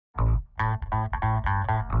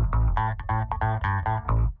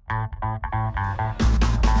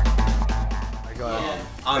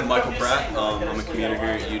I'm Michael Pratt. I'm a commuter here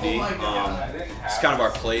at UD. It's kind of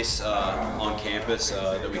our place on campus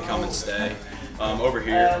that we come and stay. Over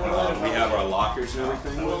here, we have our lockers and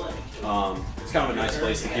everything. It's kind of a nice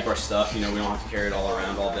place to keep our stuff. You know, we don't have to carry it all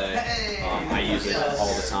around all day. I use it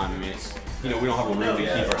all the time. I mean, it's, you know, we don't have a room to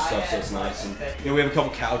keep our stuff, so it's nice. And you know, we have a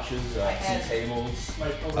couple couches, some tables,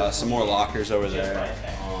 some more lockers over there.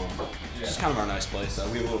 Just kind of our nice place.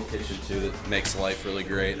 We have a little kitchen too that makes life really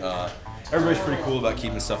great. Everybody's pretty cool about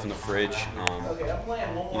keeping stuff in the fridge. You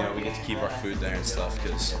know, we get to keep our food there and stuff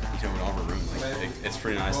because, you know, we don't have a room. Like, it's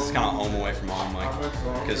pretty nice. It's kind of home away from home,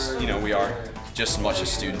 like, because, you know, we are just as much as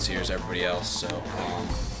students here as everybody else. So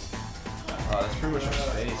that's pretty much our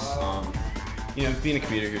space. You know, being a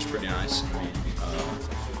commuter here is pretty nice. I mean,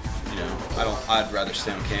 you know, I'd rather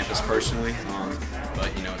stay on campus personally,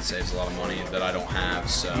 but you know, it saves a lot of money that I don't have,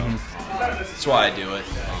 so that's why I do it.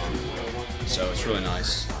 So it's really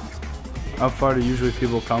nice. How far do usually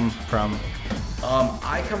people come from?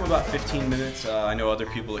 I come about 15 minutes. I know other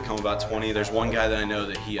people that come about 20. There's one guy that I know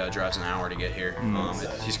that he drives an hour to get here.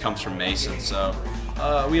 He comes from Mason, so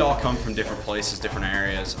we all come from different places, different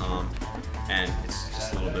areas, and it's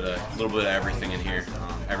just a little bit of everything in here.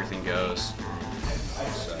 Everything goes.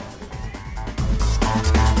 So.